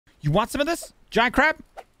You want some of this? Giant crab?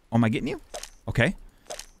 Oh, am I getting you? Okay.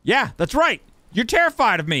 Yeah, that's right. You're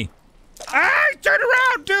terrified of me. Ah, turn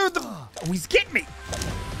around, dude. Oh, he's getting me.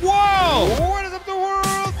 Whoa. What is up the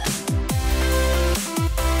world?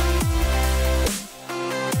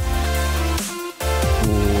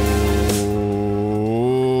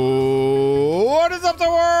 What is up the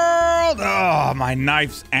world? Oh, my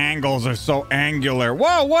knife's angles are so angular.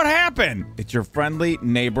 Whoa, what happened? It's your friendly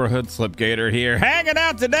neighborhood Slipgator here, hanging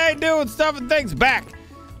out today, doing stuff and things, back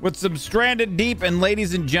with some Stranded Deep. And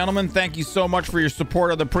ladies and gentlemen, thank you so much for your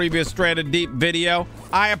support of the previous Stranded Deep video.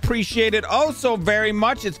 I appreciate it oh so very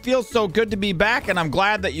much. It feels so good to be back, and I'm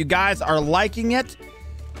glad that you guys are liking it.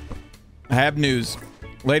 I have news.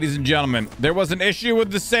 Ladies and gentlemen, there was an issue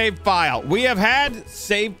with the save file. We have had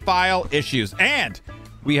save file issues, and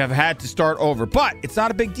we have had to start over. But it's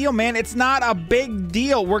not a big deal, man. It's not a big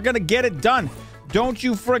deal. We're going to get it done. Don't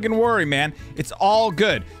you friggin' worry, man. It's all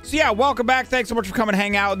good. So yeah, welcome back. Thanks so much for coming and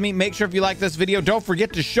hang out with me. Make sure if you like this video, don't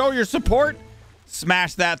forget to show your support.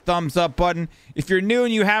 Smash that thumbs up button. If you're new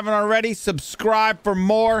and you haven't already, subscribe for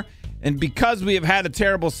more. And because we have had a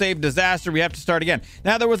terrible save disaster, we have to start again.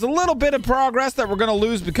 Now, there was a little bit of progress that we're going to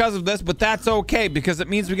lose because of this, but that's okay because it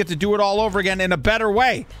means we get to do it all over again in a better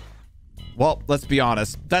way. Well, let's be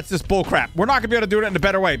honest. That's just bullcrap. We're not going to be able to do it in a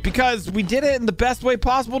better way because we did it in the best way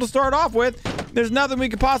possible to start off with. There's nothing we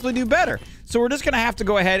could possibly do better. So we're just going to have to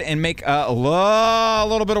go ahead and make a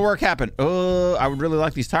little bit of work happen. I would really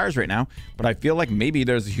like these tires right now, but I feel like maybe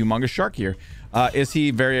there's a humongous shark here. Is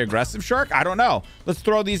he very aggressive shark? I don't know. Let's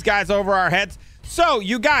throw these guys over our heads. So,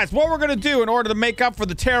 you guys, what we're going to do in order to make up for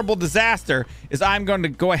the terrible disaster is I'm going to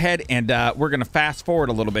go ahead and we're going to fast forward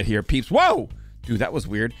a little bit here, peeps. Whoa! Dude, that was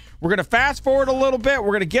weird. We're going to fast forward a little bit. We're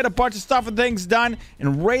going to get a bunch of stuff and things done.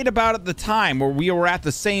 And right about at the time where we were at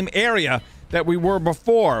the same area that we were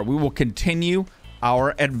before, we will continue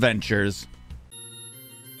our adventures.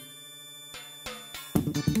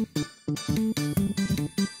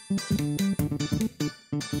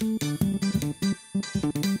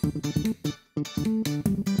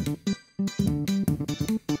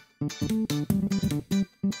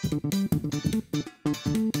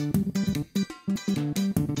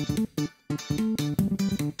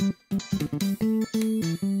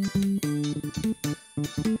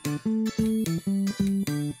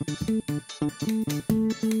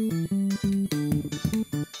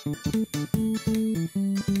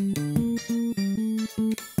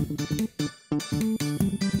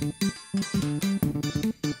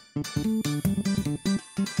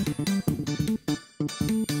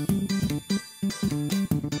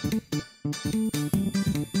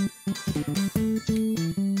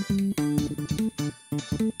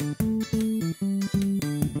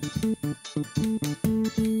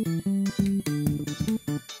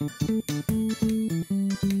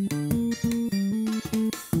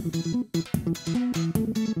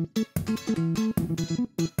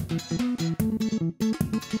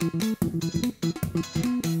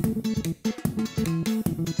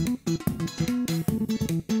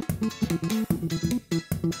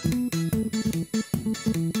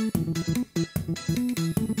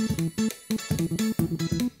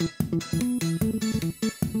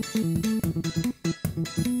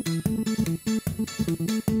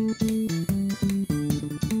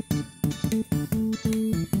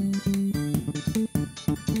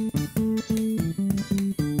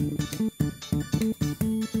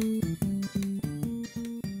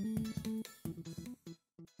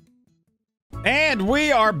 And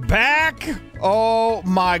we are back. Oh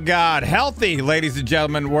my God. Healthy, ladies and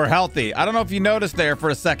gentlemen. We're healthy. I don't know if you noticed there for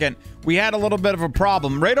a second. We had a little bit of a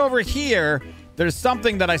problem. Right over here, there's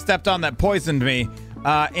something that I stepped on that poisoned me.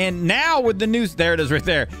 And now with the new... There it is right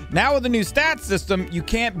there. Now with the new stat system, you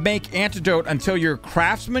can't make antidote until your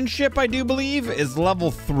craftsmanship, I do believe, is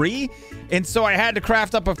level 3. And so I had to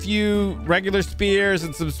craft up a few regular spears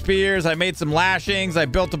and some spears. I made some lashings. I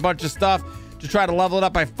built a bunch of stuff to try to level it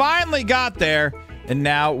up. I finally got there, and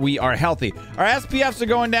now we are healthy. Our SPFs are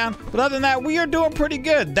going down, but other than that, we are doing pretty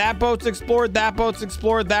good. That boat's explored, that boat's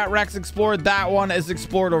explored, that wreck's explored, that one is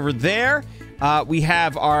explored over there. We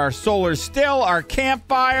have our solar still, our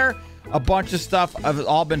campfire, a bunch of stuff have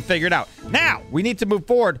all been figured out. Now, we need to move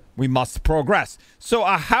forward. We must progress. So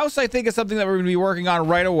a house, I think, is something that we're going to be working on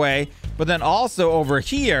right away, but then also over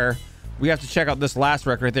here, we have to check out this last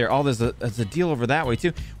wreck right there. Oh, there's a deal over that way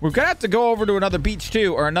too. We're gonna have to go over to another beach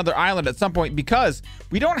too, or another island at some point, because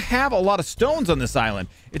we don't have a lot of stones on this island.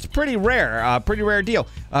 It's pretty rare deal.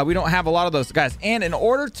 We don't have a lot of those guys. And in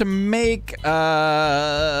order to make,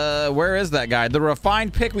 where is that guy? The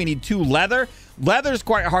refined pick, we need 2 leather. Leather's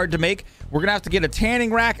quite hard to make. We're gonna have to get a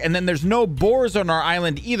tanning rack, and then there's no boars on our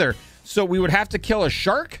island either. So we would have to kill a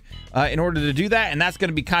shark in order to do that, and that's going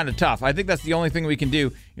to be kind of tough. I think that's the only thing we can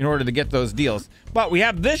do in order to get those deals. But we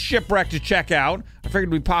have this shipwreck to check out. I figured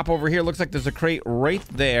we'd pop over here. Looks like there's a crate right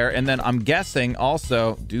there, and then I'm guessing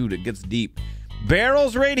also, dude, it gets deep.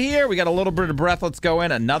 Barrels right here. We got a little bit of breath. Let's go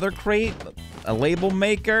in. Another crate, a label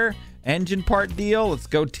maker, engine part deal. Let's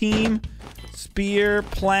go team. Spear,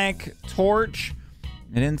 plank, torch,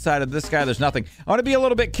 and inside of this guy, there's nothing. I want to be a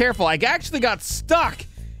little bit careful. I actually got stuck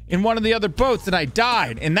in one of the other boats, and I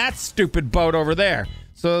died in that stupid boat over there.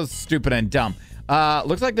 So stupid and dumb.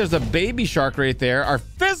 Looks like there's a baby shark right there. Our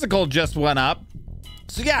physical just went up.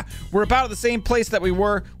 So yeah, we're about at the same place that we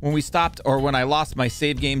were when we stopped, or when I lost my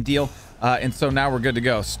save game deal. And so now we're good to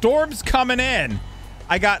go. Storm's coming in.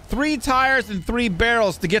 I got 3 tires and 3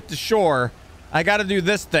 barrels to get to shore. I got to do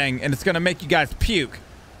this thing, and it's going to make you guys puke.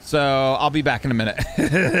 So I'll be back in a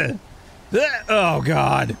minute. Oh,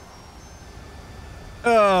 God.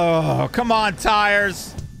 Oh, come on,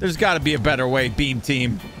 tires. There's got to be a better way, Beam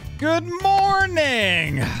Team. Good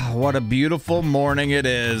morning. What a beautiful morning it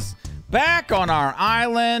is. Back on our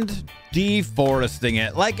island, deforesting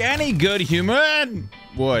it like any good human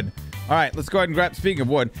would. All right, let's go ahead and grab, speaking of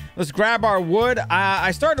wood, let's grab our wood. I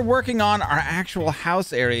started working on our actual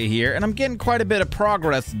house area here, and I'm getting quite a bit of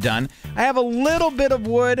progress done. I have a little bit of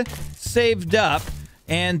wood saved up,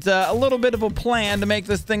 and a little bit of a plan to make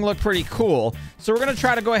this thing look pretty cool. So we're going to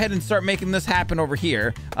try to go ahead and start making this happen over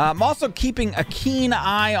here. I'm also keeping a keen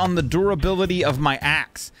eye on the durability of my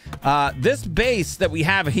axe. This base that we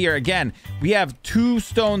have here, again, we have 2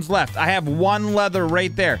 stones left. I have 1 leather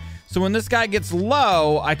right there. So when this guy gets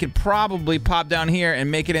low, I could probably pop down here and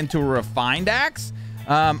make it into a refined axe.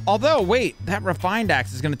 Although, wait, that refined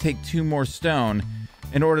axe is going to take 2 more stone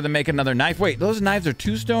in order to make another knife. Wait, those knives are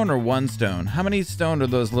 2 stone or 1 stone? How many stone are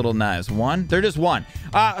those little knives? 1? They're just 1.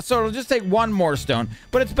 So it'll just take 1 more stone,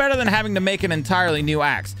 but it's better than having to make an entirely new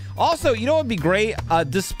axe. Also, you know what would be great? A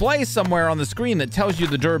display somewhere on the screen that tells you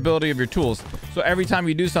the durability of your tools. So every time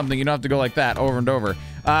you do something, you don't have to go like that over and over.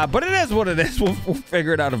 But it is what it is. We'll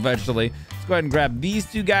figure it out eventually. Let's go ahead and grab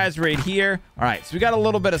these 2 guys right here. All right, so we got a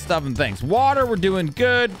little bit of stuff and things. Water, we're doing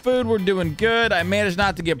good. Food, we're doing good. I managed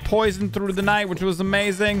not to get poisoned through the night, which was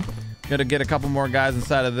amazing. Gotta get a couple more guys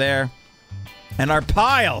inside of there. And our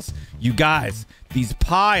piles, you guys, these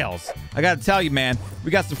piles. I gotta tell you, man, we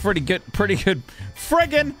got some pretty good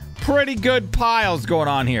piles going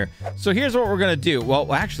on here. So here's what we're gonna do.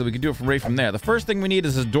 Well, actually, we can do it right from there. The first thing we need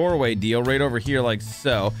is a doorway deal right over here like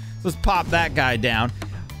so. Let's pop that guy down.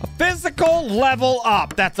 A physical level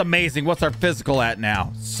up. That's amazing. What's our physical at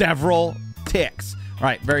now? Several ticks. All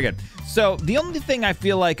right, very good. So the only thing I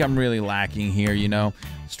feel like I'm really lacking here, you know,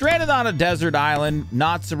 stranded on a desert island,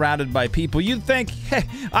 not surrounded by people. You'd think, hey,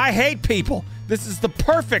 I hate people. This is the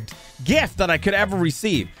perfect gift that I could ever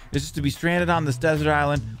receive. Is just to be stranded on this desert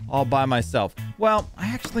island all by myself. Well, I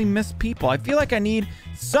actually miss people. I feel like I need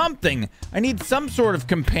something. I need some sort of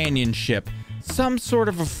companionship, some sort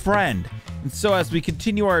of a friend. And so as we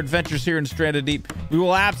continue our adventures here in Stranded Deep, we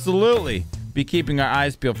will absolutely be keeping our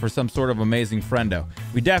eyes peeled for some sort of amazing friendo.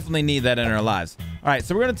 We definitely need that in our lives. All right,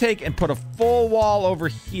 so we're going to take and put a full wall over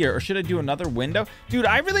here. Or should I do another window? Dude,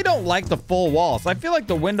 I really don't like the full walls. I feel like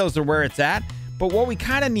the windows are where it's at. But what we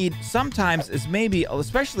kind of need sometimes is maybe,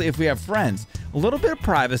 especially if we have friends, a little bit of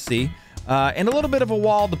privacy and a little bit of a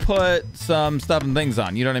wall to put some stuff and things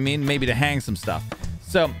on. You know what I mean? Maybe to hang some stuff.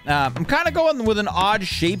 So I'm kind of going with an odd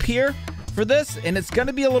shape here for this, and it's going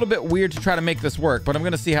to be a little bit weird to try to make this work, but I'm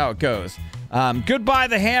going to see how it goes. Goodbye,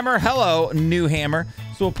 the hammer. Hello, new hammer.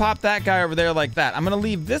 So we'll pop that guy over there like that. I'm going to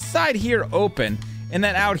leave this side here open, and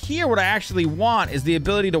then out here, what I actually want is the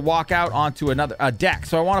ability to walk out onto a deck.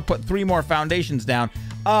 So I want to put 3 more foundations down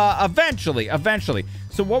eventually.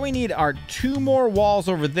 So what we need are 2 more walls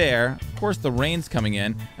over there. Of course, the rain's coming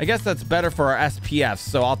in. I guess that's better for our SPF,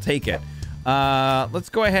 so I'll take it. Let's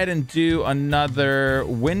go ahead and do another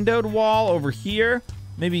windowed wall over here.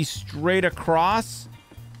 Maybe straight across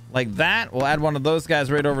like that. We'll add one of those guys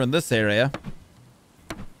right over in this area.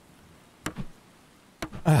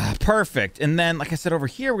 Perfect. And then, like I said, over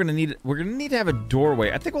here, we're gonna need to have a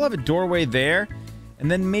doorway. I think we'll have a doorway there,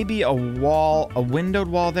 and then maybe a wall, a windowed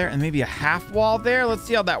wall there, and maybe a half wall there. Let's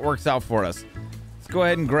see how that works out for us. Let's go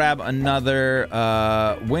ahead and grab another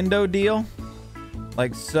window deal.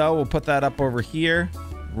 Like so. We'll put that up over here.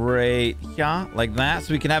 Right here. Like that.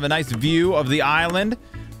 So we can have a nice view of the island.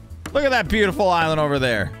 Look at that beautiful island over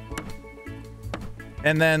there.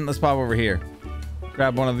 And then let's pop over here.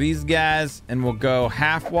 Grab one of these guys and we'll go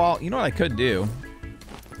half wall. You know what I could do?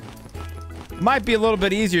 Might be a little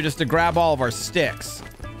bit easier just to grab all of our sticks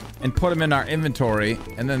and put them in our inventory.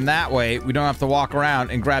 And then that way, we don't have to walk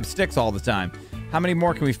around and grab sticks all the time. How many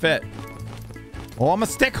more can we fit? Oh, I'm a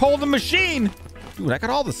stick holding machine. Dude, I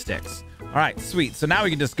got all the sticks. All right, sweet. So now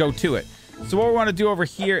we can just go to it. So what we want to do over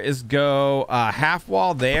here is go half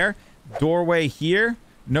wall there. Doorway here.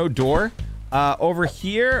 No door. Over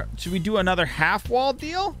here, should we do another half wall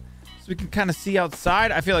deal? So we can kind of see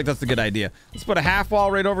outside. I feel like that's a good idea. Let's put a half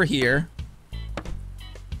wall right over here.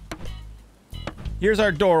 Here's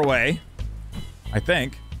our doorway, I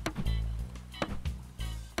think.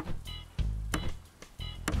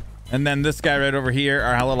 And then this guy right over here,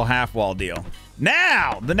 our little half wall deal.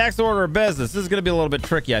 Now, the next order of business. This is going to be a little bit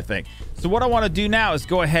tricky, I think. So what I want to do now is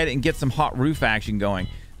go ahead and get some hot roof action going.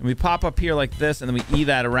 And we pop up here like this, and then we E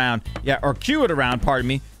that around. Yeah, or Q it around, pardon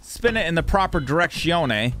me. Spin it in the proper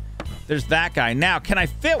directione. There's that guy. Now, can I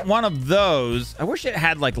fit one of those? I wish it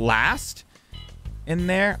had, like, last in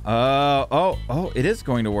there. Oh, it is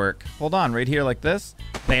going to work. Hold on, right here like this.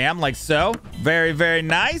 Bam, like so. Very, very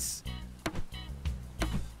nice.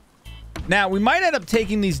 Now, we might end up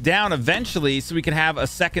taking these down eventually so we can have a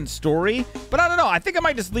second story. But I don't know. I think I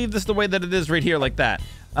might just leave this the way that it is right here like that.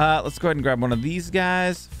 Let's go ahead and grab one of these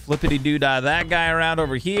guys. Flippity-doo-dah that guy around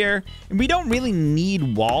over here. And we don't really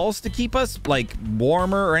need walls to keep us, like,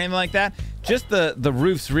 warmer or anything like that. Just the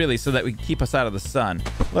roofs, really, so that we can keep us out of the sun.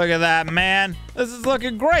 Look at that, man. This is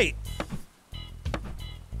looking great.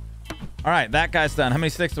 All right, that guy's done. How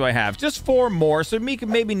many sticks do I have? Just 4 more. So we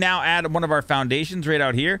can maybe now add one of our foundations right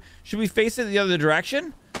out here. Should we face it the other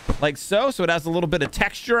direction? Like so. So it has a little bit of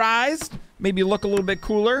texturized. Maybe look a little bit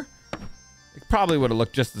cooler. It probably would have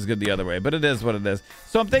looked just as good the other way, but it is what it is.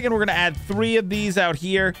 So I'm thinking we're going to add 3 of these out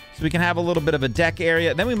here so we can have a little bit of a deck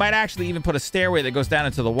area. Then we might actually even put a stairway that goes down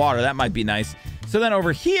into the water. That might be nice. So then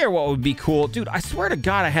over here, what would be cool? Dude, I swear to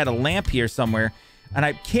God, I had a lamp here somewhere, and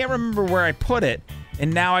I can't remember where I put it,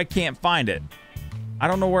 and now I can't find it. I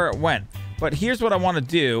don't know where it went. But here's what I want to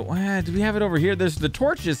do. Do we have it over here? There's the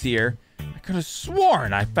torches here. I could have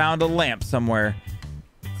sworn I found a lamp somewhere.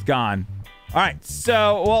 It's gone. All right,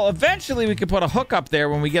 so, well, eventually we can put a hook up there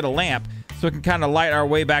when we get a lamp so it can kind of light our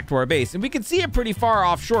way back to our base. And we can see it pretty far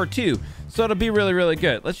offshore, too, so it'll be really, really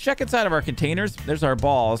good. Let's check inside of our containers. There's our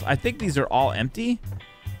balls. I think these are all empty.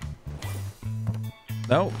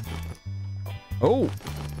 No. Oh,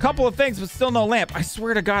 a couple of things, but still no lamp. I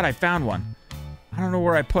swear to God, I found one. I don't know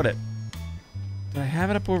where I put it. Did I have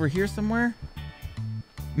it up over here somewhere?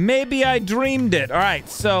 Maybe I dreamed it. All right,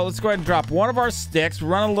 so let's go ahead and drop one of our sticks.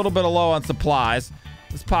 Run a little bit low on supplies.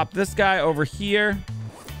 Let's pop this guy over here.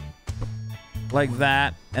 Like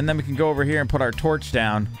that. And then we can go over here and put our torch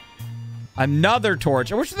down. Another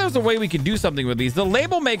torch. I wish there was a way we could do something with these. The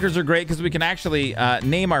label makers are great because we can actually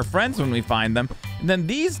name our friends when we find them. And then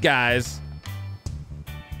these guys...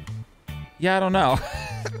 Yeah, I don't know.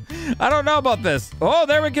 I don't know about this. Oh,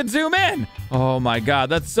 there we can zoom in. Oh, my God.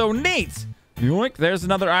 That's so neat. Yoink, there's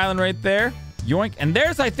another island right there. Yoink, and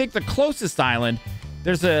there's, I think, the closest island.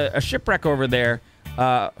 There's a shipwreck over there,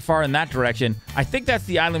 far in that direction. I think that's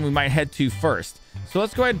the island we might head to first. So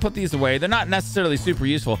let's go ahead and put these away. They're not necessarily super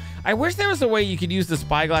useful. I wish there was a way you could use the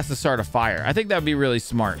spyglass to start a fire. I think that would be really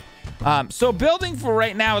smart. So building for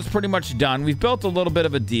right now is pretty much done. We've built a little bit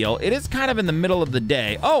of a deal. It is kind of in the middle of the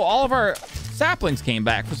day. Oh, all of our saplings came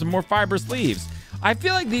back for some more fibrous leaves. I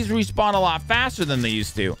feel like these respawn a lot faster than they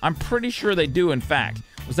used to. I'm pretty sure they do, in fact.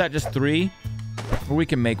 Was that just 3? Or we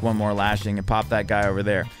can make one more lashing and pop that guy over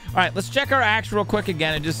there. All right, let's check our axe real quick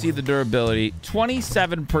again and just see the durability.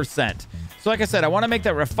 27%. So like I said, I want to make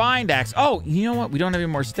that refined axe. Oh, you know what? We don't have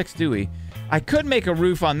any more sticks, do we? I could make a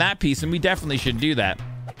roof on that piece, and we definitely should do that.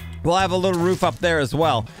 We'll have a little roof up there as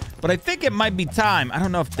well. But I think it might be time. I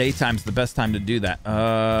don't know if daytime's the best time to do that.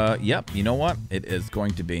 Yep, you know what? It is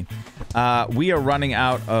going to be. We are running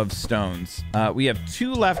out of stones. We have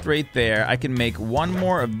 2 left right there. I can make 1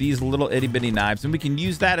 more of these little itty-bitty knives, and we can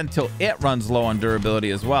use that until it runs low on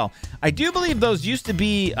durability as well. I do believe those used to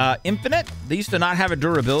be infinite. They used to not have a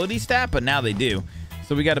durability stat, but now they do.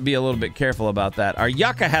 So we got to be a little bit careful about that. Our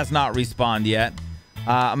yucca has not respawned yet.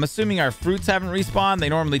 I'm assuming our fruits haven't respawned. They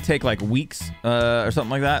normally take like weeks or something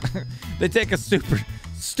like that. They take a super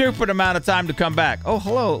stupid amount of time to come back. Oh,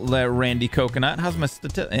 hello, Randy Coconut. How's my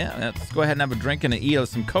yeah, let's go ahead and have a drink and eat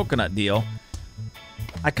some coconut deal.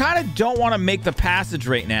 I kind of don't want to make the passage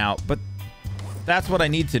right now, but that's what I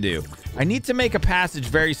need to do. I need to make a passage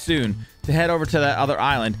very soon to head over to that other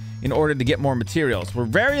island in order to get more materials. We're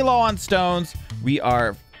very low on stones. We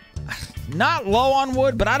are... not low on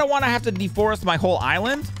wood, but I don't want to have to deforest my whole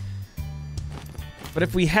island. But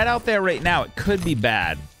if we head out there right now, it could be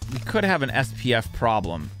bad. we could have an SPF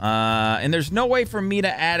problem. And there's no way for me to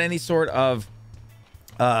add any sort of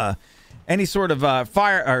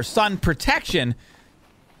fire or sun protection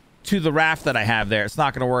to the raft that I have there. It's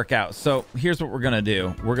not going to work out. So here's what we're going to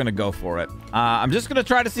do. We're going to go for it. I'm just going to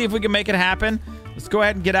try to see if we can make it happen. Let's go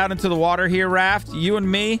ahead and get out into the water here, raft. You and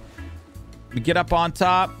me. We get up on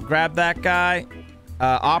top. Grab that guy.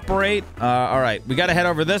 Operate. All right. We got to head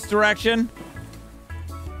over this direction.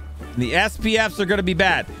 The SPFs are going to be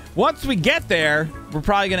bad. Once we get there, we're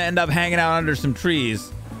probably going to end up hanging out under some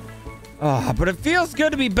trees. Oh, but it feels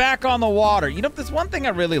good to be back on the water. You know, there's one thing I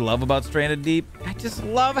really love about Stranded Deep. I just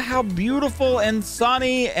love how beautiful and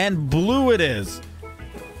sunny and blue it is.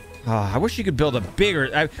 Oh, I wish you could build a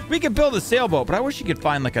bigger... we could build a sailboat, but I wish you could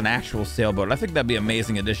find like an actual sailboat. I think that'd be an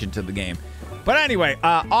amazing addition to the game. But anyway,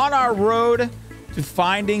 on our road to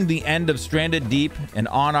finding the end of Stranded Deep and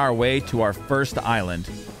on our way to our first island.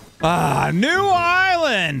 New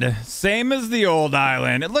island! Same as the old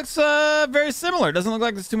island. It looks very similar. It doesn't look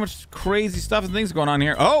like there's too much crazy stuff and things going on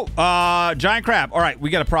here. Oh, giant crab. All right,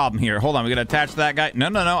 we got a problem here. Hold on, we got to attach that guy.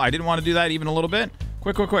 No, I didn't want to do that even a little bit.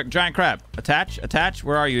 Quick. Giant crab. Attach.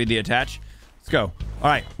 Where are you, idiot? Attach. Let's go. All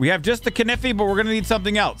right, we have just the kniffy, but we're going to need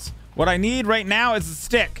something else. What I need right now is a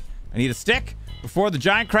stick. I need a stick before the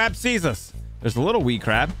giant crab sees us. There's a little wee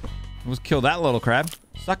crab. Let's kill that little crab.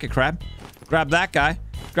 Suck it, crab. Grab that guy.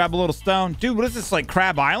 Grab a little stone. Dude, what is this, like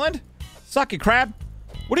Crab Island? Suck it, crab.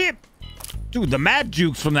 What are you... Dude, the mad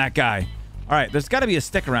jukes from that guy. All right, there's got to be a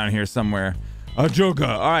stick around here somewhere. Ajuga.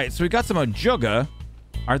 All right, so we got some ajuga.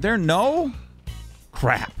 Are there no...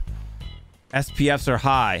 Crap. SPFs are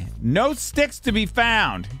high. No sticks to be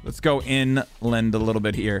found. Let's go inland a little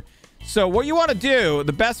bit here. So what you want to do,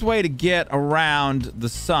 the best way to get around the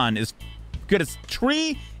sun is get a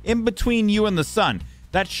tree in between you and the sun.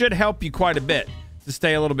 That should help you quite a bit to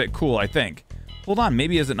stay a little bit cool, I think. Hold on,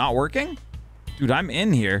 maybe is it not working? Dude, I'm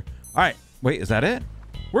in here. All right, wait, is that it?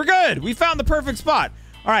 We're good. We found the perfect spot.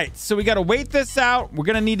 All right, so we got to wait this out. We're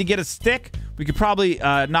going to need to get a stick. We could probably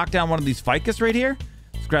knock down one of these ficus right here.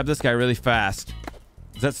 Let's grab this guy really fast.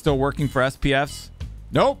 Is that still working for SPFs?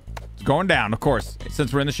 Nope. It's going down, of course,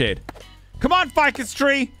 since we're in the shade. Come on, ficus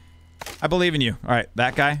tree. I believe in you. All right,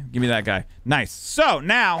 that guy. Give me that guy. Nice. So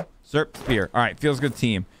now, spear. All right, feels good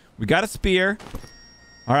team. We got a spear.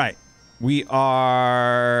 All right. We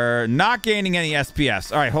are not gaining any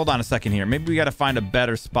SPFs. All right, hold on a second here. Maybe we got to find a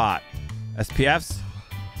better spot. SPFs?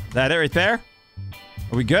 Is that it right there?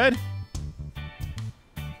 Are we good?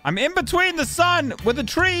 I'm in between the sun with a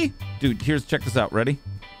tree. Dude, check this out. Ready?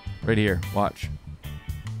 Right here. Watch.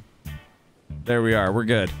 There we are. We're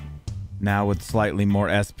good. Now with slightly more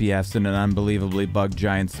SPFs and an unbelievably bug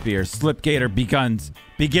giant spear, Slipgator begins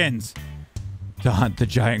to hunt the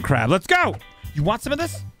giant crab. Let's go! You want some of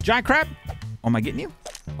this? Giant crab? Oh, am I getting you?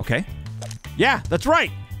 Okay. Yeah, that's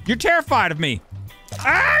right. You're terrified of me.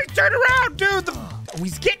 Ah, turn around, dude. Oh,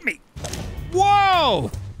 he's getting me. Whoa.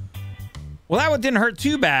 Well, that one didn't hurt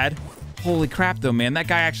too bad. Holy crap, though, man. That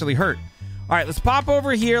guy actually hurt. All right, let's pop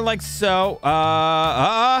over here like so.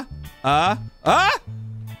 Oh, God.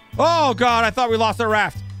 I thought we lost our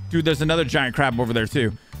raft. Dude, there's another giant crab over there,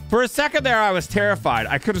 too. For a second there, I was terrified.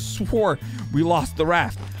 I could have swore we lost the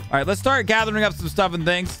raft. All right, let's start gathering up some stuff and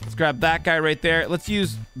things. Let's grab that guy right there. Let's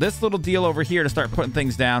use this little deal over here to start putting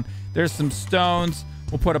things down. There's some stones.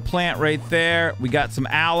 We'll put a plant right there. We got some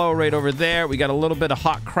aloe right over there. We got a little bit of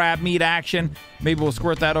hot crab meat action. Maybe we'll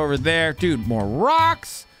squirt that over there. Dude, more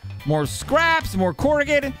rocks, more scraps, more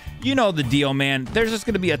corrugated. You know the deal, man. There's just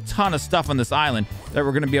going to be a ton of stuff on this island that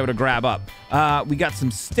we're going to be able to grab up. We got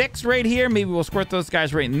some sticks right here. Maybe we'll squirt those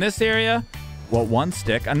guys right in this area. Well, one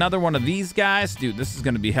stick. Another one of these guys. Dude, this is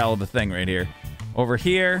going to be hell of a thing right here. Over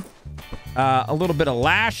here. A little bit of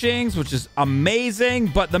lashings, which is amazing.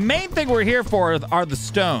 But the main thing we're here for are the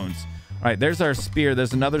stones. All right, there's our spear.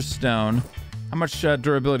 There's another stone. How much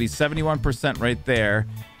durability? 71% right there.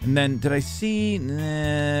 And then, did I see?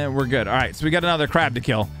 Nah, we're good. All right, so we got another crab to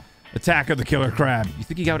kill. Attack of the killer crab. You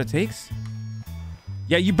think you got what it takes?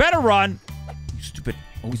 Yeah, you better run. You stupid.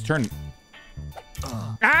 Oh, he's turning.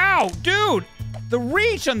 Ow, dude. The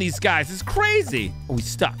reach on these guys is crazy. Oh, he's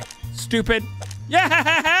stuck. Stupid.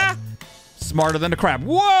 Yeah. Smarter than a crab.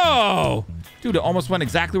 Whoa. Dude, it almost went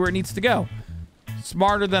exactly where it needs to go.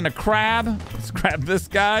 Smarter than a crab. Let's grab this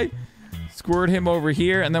guy. Squirt him over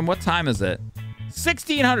here. And then what time is it?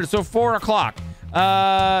 1600, so 4 o'clock.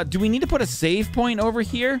 Do we need to put a save point over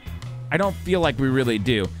here? I don't feel like we really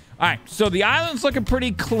do. All right, so the island's looking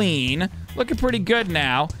pretty clean. Looking pretty good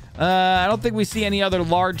now. I don't think we see any other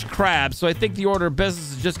large crabs, so I think the order of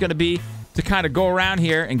business is just going to be to kind of go around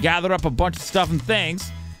here and gather up a bunch of stuff and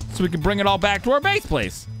things so we can bring it all back to our base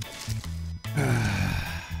place.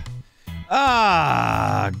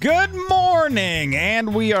 Good morning,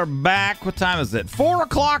 and we are back. What time is it? 4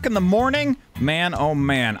 o'clock in the morning? Man, oh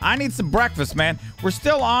man, I need some breakfast, man. We're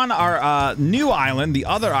still on our new island, the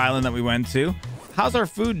other island that we went to. How's our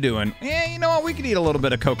food doing? Yeah, you know what? We could eat a little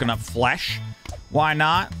bit of coconut flesh. Why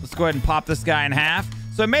not? Let's go ahead and pop this guy in half.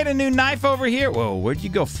 So I made a new knife over here. Whoa, where'd you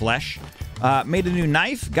go, flesh? Made a new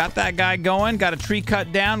knife, got that guy going, got a tree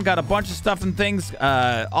cut down, got a bunch of stuff and things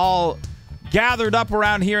all gathered up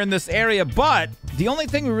around here in this area. But the only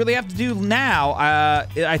thing we really have to do now,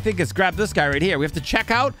 I think, is grab this guy right here. We have to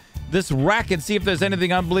check out this wreck and see if there's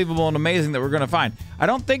anything unbelievable and amazing that we're going to find. I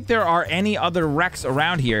don't think there are any other wrecks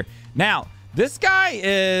around here. Now, this guy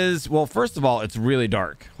is, well, first of all, it's really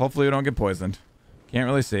dark. Hopefully we don't get poisoned. Can't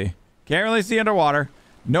really see. Can't really see underwater.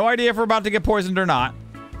 No idea if we're about to get poisoned or not.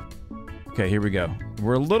 Okay, here we go.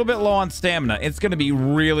 We're a little bit low on stamina. It's going to be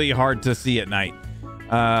really hard to see at night.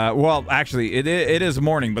 Well, actually, it is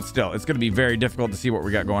morning, but still, it's going to be very difficult to see what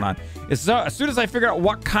we got going on. As soon as I figure out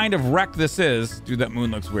what kind of wreck this is, dude, that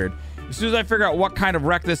moon looks weird. As soon as I figure out what kind of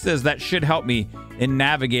wreck this is, that should help me in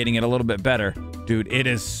navigating it a little bit better. Dude, it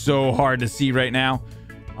is so hard to see right now.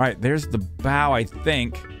 All right, there's the bow, I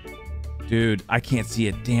think. Dude, I can't see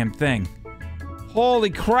a damn thing. Holy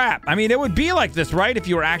crap. I mean, it would be like this, right? If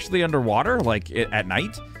you were actually underwater, like at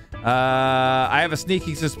night. I have a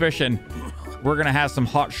sneaking suspicion we're going to have some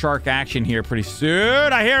hot shark action here pretty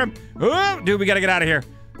soon. I hear him. Oh, dude, we got to get out of here.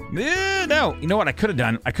 No, you know what I could have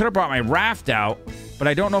done? I could have brought my raft out, but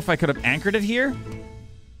I don't know if I could have anchored it here.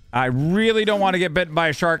 I really don't want to get bitten by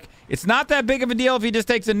a shark. It's not that big of a deal if he just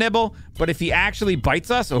takes a nibble, but if he actually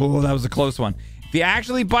bites us, oh, that was a close one. If he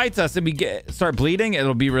actually bites us and we start bleeding,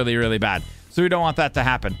 it'll be really, really bad. So we don't want that to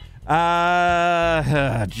happen.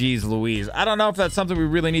 Geez Louise. I don't know if that's something we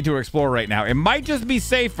really need to explore right now. It might just be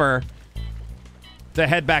safer to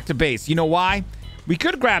head back to base. You know why? We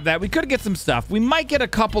could grab that. We could get some stuff. We might get a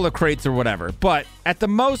couple of crates or whatever. But at the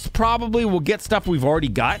most, probably we'll get stuff we've already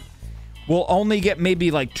got. We'll only get maybe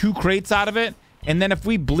like 2 crates out of it. And then if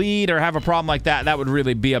we bleed or have a problem like that, that would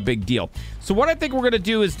really be a big deal. So what I think we're going to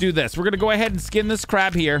do is do this. We're going to go ahead and skin this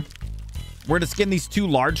crab here. We're going to skin these 2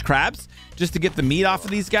 large crabs just to get the meat off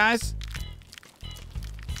of these guys.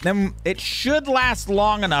 Then it should last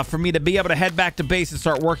long enough for me to be able to head back to base and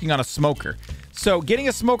start working on a smoker. So getting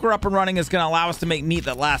a smoker up and running is going to allow us to make meat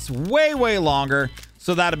that lasts way, way longer.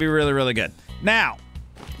 So that'll be really, really good. Now,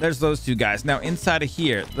 there's those 2 guys. Now, inside of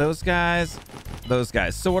here, those guys.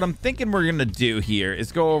 So what I'm thinking we're going to do here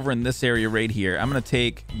is go over in this area right here. I'm going to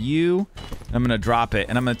take you, and I'm going to drop it.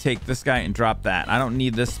 And I'm going to take this guy and drop that. I don't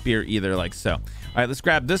need this spear either, like so. All right, let's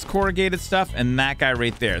grab this corrugated stuff and that guy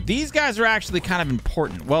right there. These guys are actually kind of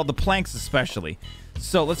important. Well, the planks especially.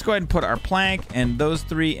 So let's go ahead and put our plank and those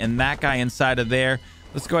 3 and that guy inside of there.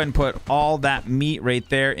 Let's go ahead and put all that meat right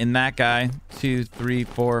there in that guy. 2, 3,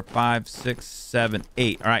 4, 5, 6, 7,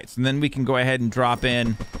 8. All right, so then we can go ahead and drop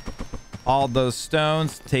in all those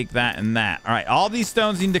stones. Take that and that. All right, all these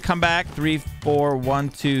stones need to come back. 3, 4, 1,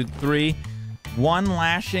 2, 3. 1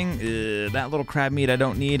 lashing. That little crab meat I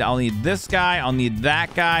don't need. I'll need this guy. I'll need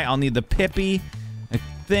that guy. I'll need the pippy. I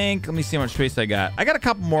think. Let me see how much space I got. I got a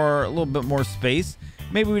couple more, a little bit more space.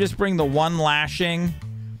 Maybe we just bring the 1 lashing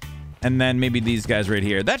and then maybe these guys right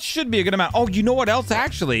here. That should be a good amount. Oh, you know what else,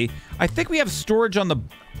 actually? I think we have storage on the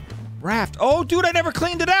raft. Oh, dude, I never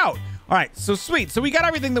cleaned it out. All right, so sweet. So we got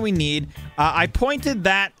everything that we need. I pointed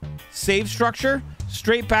that save structure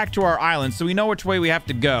straight back to our island, so we know which way we have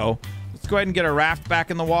to go. Let's go ahead and get a raft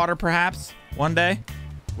back in the water, perhaps, one day.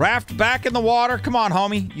 Raft back in the water. Come on,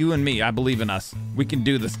 homie. You and me. I believe in us. We can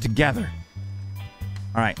do this together.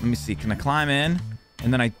 All right, let me see. Can I climb in?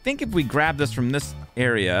 And then I think if we grab this from this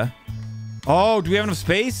area... Oh, do we have enough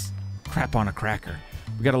space? Crap on a cracker.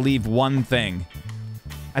 We got to leave 1 thing.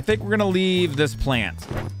 I think we're going to leave this plant.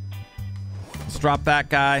 Let's drop that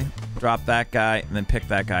guy, and then pick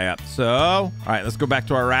that guy up. So, all right, let's go back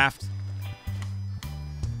to our raft.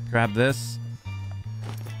 Grab this.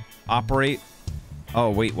 Operate. Oh,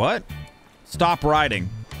 wait, what? Stop riding.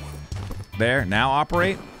 There, now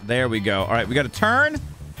operate. There we go. All right, we got to turn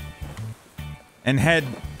and head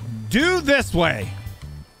due this way.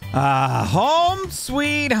 Home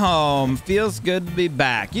sweet home. Feels good to be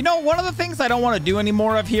back. You know, one of the things I don't want to do any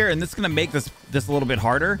more of here, and this is going to make this a little bit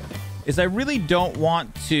harder, is I really don't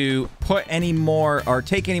want to put any more or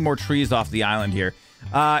take any more trees off the island here.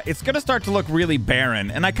 It's going to start to look really barren,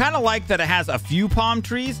 and I kind of like that it has a few palm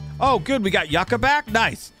trees. Oh, good. We got yucca back.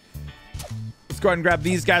 Nice. Let's go ahead and grab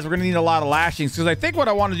these guys. We're going to need a lot of lashings because I think what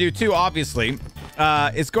I want to do too, obviously,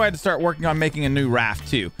 is go ahead and start working on making a new raft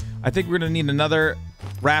too. I think we're going to need another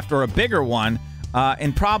raft or a bigger one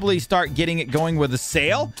and probably start getting it going with a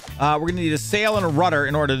sail. We're going to need a sail and a rudder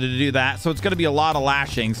in order to do that. So it's going to be a lot of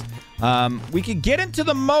lashings. We could get into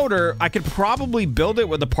the motor. I could probably build it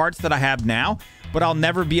with the parts that I have now, but I'll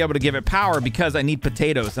never be able to give it power because I need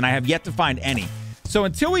potatoes, and I have yet to find any. So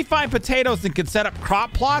until we find potatoes and can set up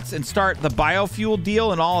crop plots and start the biofuel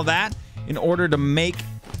deal and all of that in order to make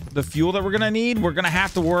the fuel that we're going to need, we're going to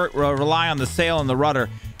have to rely on the sail and the rudder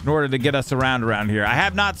in order to get us around here. I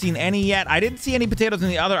have not seen any yet. I didn't see any potatoes in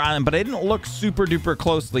the other island, but I didn't look super duper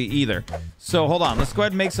closely either. So hold on. Let's go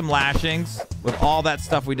ahead and make some lashings with all that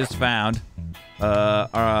stuff we just found.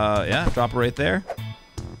 Yeah, drop it right there.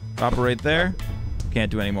 Drop it right there. Can't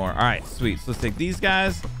do any more. All right, sweet. So let's take these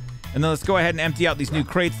guys, and then let's go ahead and empty out these new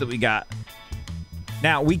crates that we got.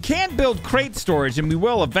 Now, we can build crate storage, and we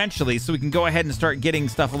will eventually, so we can go ahead and start getting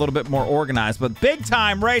stuff a little bit more organized. But big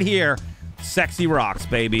time right here, sexy rocks,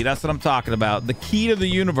 baby. That's what I'm talking about. The key to the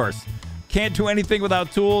universe. Can't do anything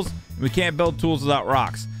without tools. We can't build tools without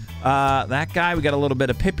rocks. That guy, we got a little bit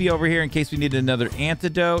of Pippi over here in case we need another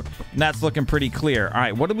antidote. And that's looking pretty clear. All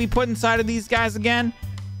right, what did we put inside of these guys again?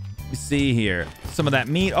 Let me see here. Some of that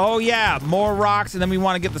meat. Oh, yeah, more rocks. And then we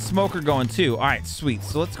want to get the smoker going, too. All right, sweet.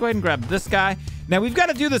 So let's go ahead and grab this guy. Now, we've got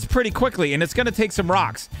to do this pretty quickly, and it's going to take some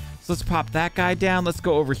rocks. So let's pop that guy down. Let's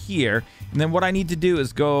go over here. And then what I need to do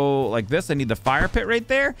is go like this. I need the fire pit right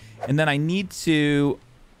there. And then I need to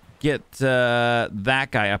get that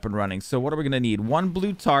guy up and running. So what are we going to need? 1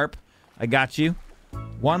 blue tarp. I got you.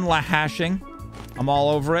 1 hashing. I'm all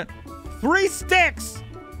over it. 3 sticks.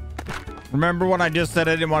 Remember when I just said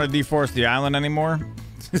I didn't want to deforest the island anymore?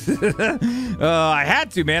 I had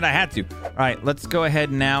to, man. I had to. All right, let's go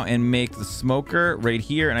ahead now and make the smoker right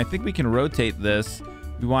here. And I think we can rotate this.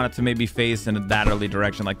 We want it to maybe face in that early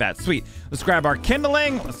direction like that. Sweet. Let's grab our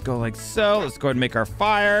kindling. Let's go like so. Let's go ahead and make our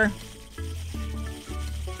fire.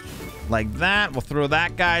 Like that. We'll throw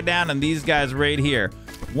that guy down and these guys right here.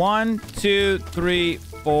 1, 2, 3,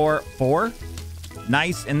 4. 4.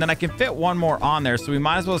 Nice. And then I can fit 1 more on there. So we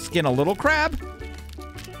might as well skin a little crab.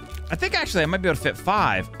 I think actually I might be able to fit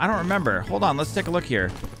 5. I don't remember. Hold on. Let's take a look here.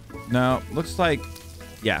 No, looks like,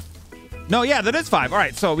 yeah. No, yeah, that is 5. All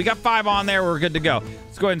right, so we got 5 on there. We're good to go.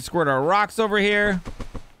 Let's go ahead and squirt our rocks over here.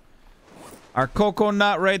 Our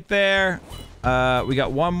coconut right there. We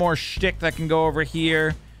got 1 more shtick that can go over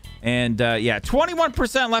here. And yeah,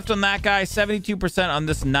 21% left on that guy, 72% on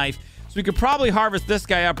this knife. So we could probably harvest this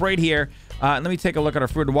guy up right here. Let me take a look at our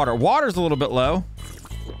food and water. Water's a little bit low.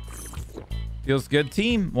 Feels good,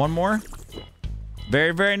 team. 1 more.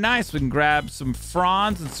 Very, very nice. We can grab some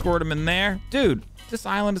fronds and squirt them in there. Dude, this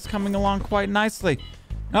island is coming along quite nicely.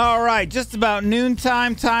 All right, just about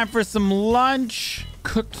noontime. Time for some lunch.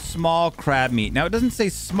 Cooked small crab meat. Now, it doesn't say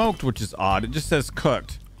smoked, which is odd. It just says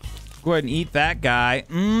cooked. Go ahead and eat that guy.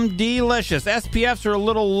 Delicious. SPFs are a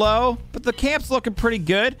little low, but the camp's looking pretty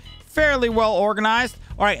good. Fairly well organized.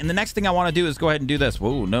 All right, and the next thing I want to do is go ahead and do this.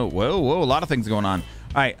 Whoa, no, whoa, a lot of things going on.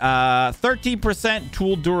 All right, 13%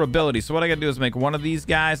 tool durability. So what I got to do is make 1 of these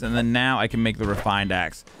guys, and then now I can make the refined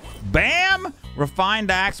axe. Bam!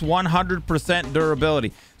 Refined axe, 100%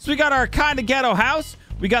 durability. So we got our kind of ghetto house.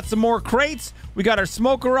 We got some more crates. We got our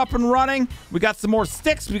smoker up and running. We got some more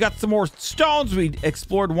sticks. We got some more stones. We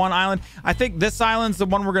explored 1 island. I think this island's the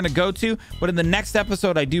one we're going to go to. But in the next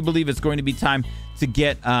episode, I do believe it's going to be time to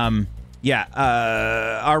get... our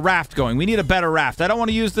raft going. We need a better raft. I don't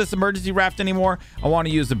want to use this emergency raft anymore. I want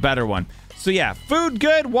to use a better one. So yeah, food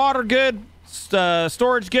good, water good,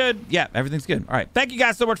 storage good. Yeah, everything's good. All right. Thank you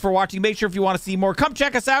guys so much for watching. Make sure if you want to see more, come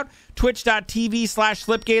check us out.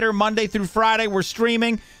 Twitch.tv/Slipgator. Monday through Friday, we're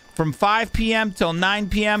streaming from 5 p.m. till 9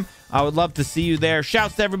 p.m. I would love to see you there.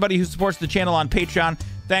 Shouts to everybody who supports the channel on Patreon.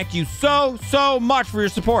 Thank you so, so much for your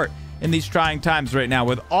support in these trying times right now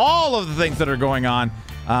with all of the things that are going on.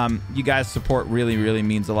 You guys' support really, really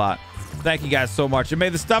means a lot. Thank you guys so much. And may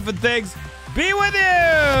the stuff and things be with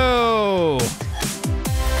you.